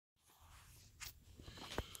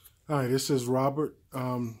Hi, this is Robert.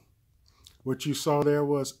 What you saw there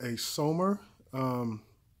was a Sohmer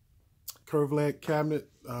curved leg cabinet.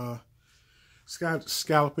 It's got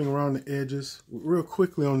scalloping around the edges. Real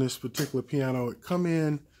quickly on this particular piano, it come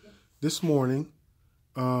in this morning.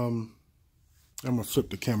 I'm gonna flip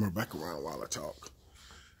the camera back around while I talk.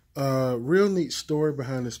 Real neat story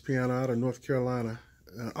behind this piano out of North Carolina.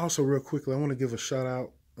 Also, real quickly, I want to give a shout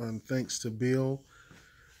out and thanks to Bill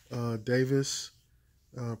Davis,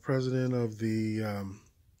 president of the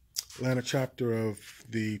Atlanta chapter of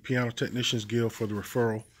the Piano Technicians Guild, for the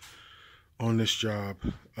referral on this job.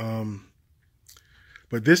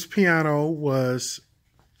 But this piano was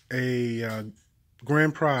a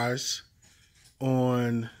grand prize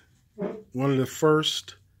on one of the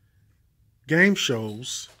first game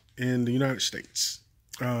shows in the United States.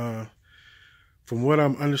 From what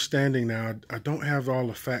I'm understanding now, I don't have all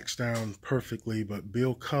the facts down perfectly, but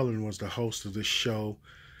Bill Cullen was the host of this show.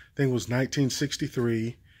 I think it was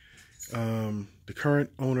 1963. The current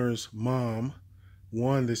owner's mom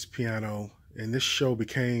won this piano, and this show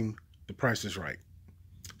became The Price is Right.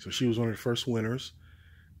 So she was one of the first winners,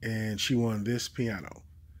 and she won this piano.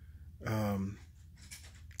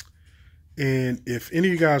 And if any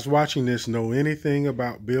of you guys watching this know anything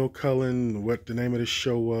about Bill Cullen, what the name of this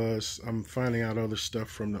show was, I'm finding out other stuff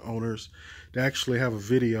from the owners. They actually have a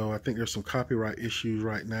video. I think there's some copyright issues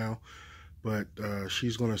right now, but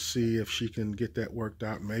she's going to see if she can get that worked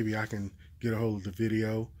out. Maybe I can get a hold of the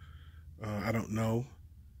video. I don't know.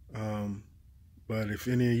 But if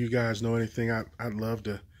any of you guys know anything, I'd love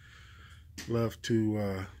to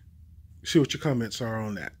see what your comments are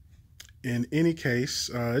on that. In any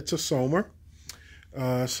case, it's a Sohmer.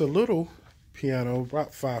 It's a little piano,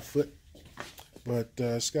 about 5 foot, but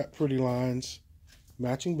it's got pretty lines,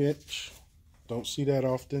 matching bench. Don't see that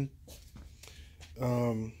often.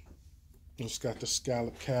 It's got the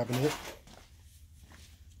scallop cabinet.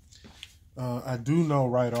 I do know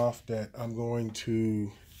right off that I'm going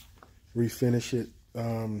to refinish it.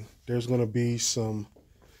 There's going to be some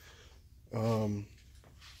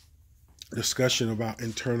discussion about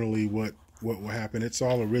internally what will happen. It's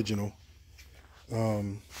all original. But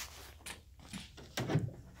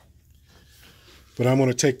I'm going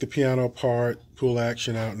to take the piano apart, pull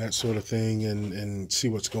action out and that sort of thing, and see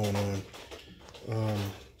what's going on.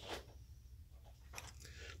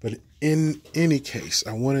 But in any case,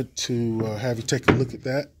 I wanted to have you take a look at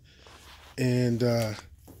that, and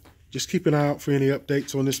just keep an eye out for any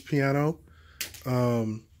updates on this piano.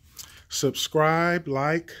 Subscribe,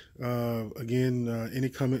 like, again, any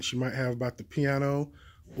comments you might have about the piano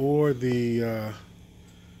or the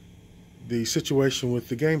situation with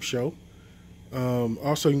the game show.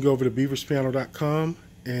 Also, you can go over to beaverspiano.com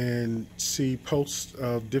and see posts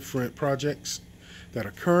of different projects that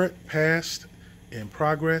are current, past, in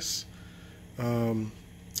progress,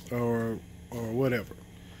 or whatever.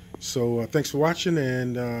 So thanks for watching,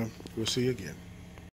 and we'll see you again.